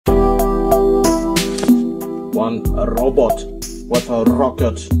one robot with a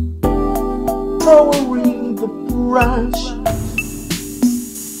rocket lowering the brush,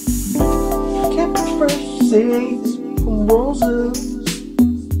 kept fresh seeds from roses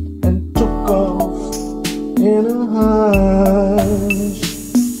and took off in a hush,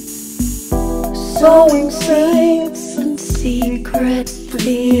 sowing seeds and secret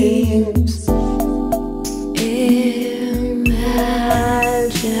things, imagining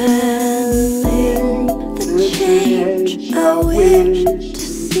the change I wish to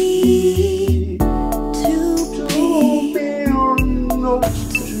see, to be or not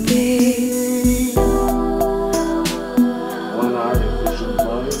to be. one artificial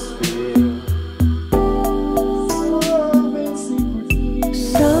biosphere,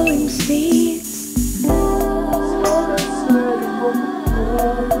 Sowing seeds,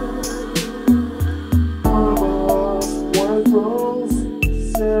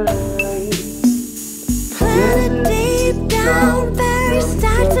 planted deep down, very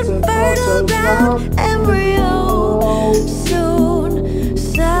starts and fertile ground, embryo soon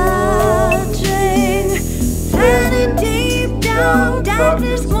searching, planted deep down,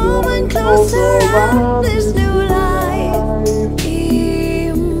 darkness moving closer around this new life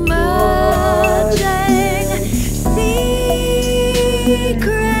emerging,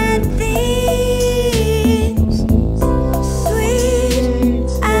 secret things, sweet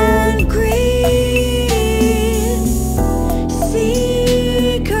and green,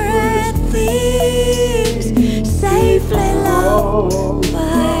 secret things, safely loved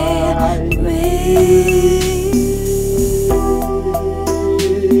by me.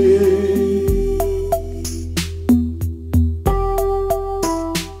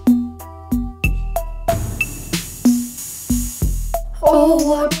 Oh,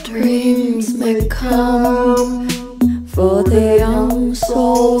 what dreams may come for the young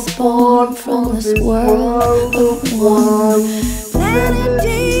souls born from this world of one. Planted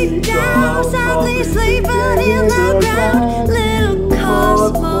deep down, softly sleeping in the ground, little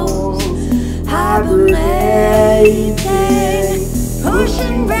cosmos hibernating,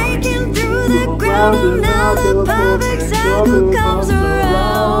 pushing, breaking through the ground. Another perfect circle comes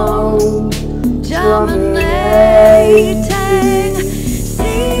around, germinating.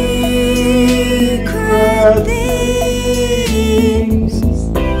 Secret things,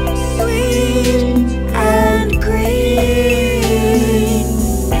 sweet and green,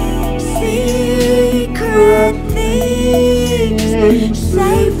 secret things,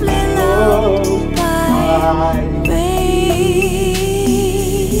 safely loved by me.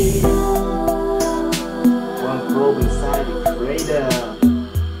 one probe inside the crater,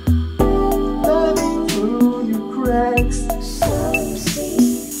 Diving through your cracks, sowing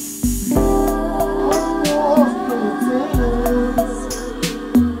seeds,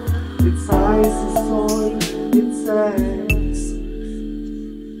 its eyes is soil, its eggs.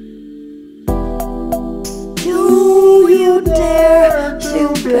 Do you dare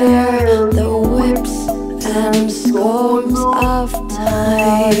to bear the whips and scorns of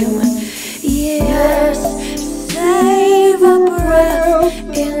time? Yes, save a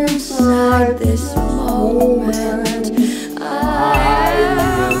breath inside this moment.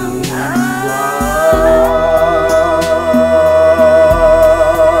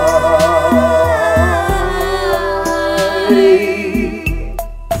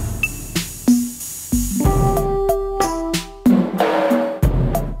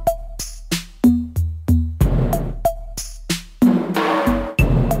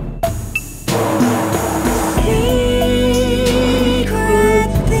 Secret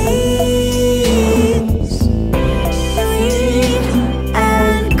things, sweet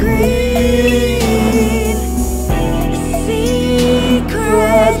and green,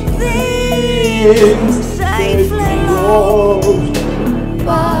 secret things, safely loved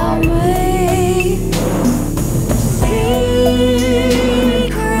by me.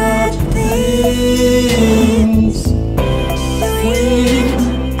 Secret things, sweet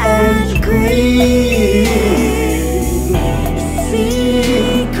and green,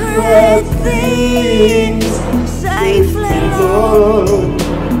 secret things, safely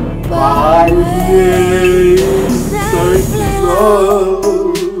loved by me.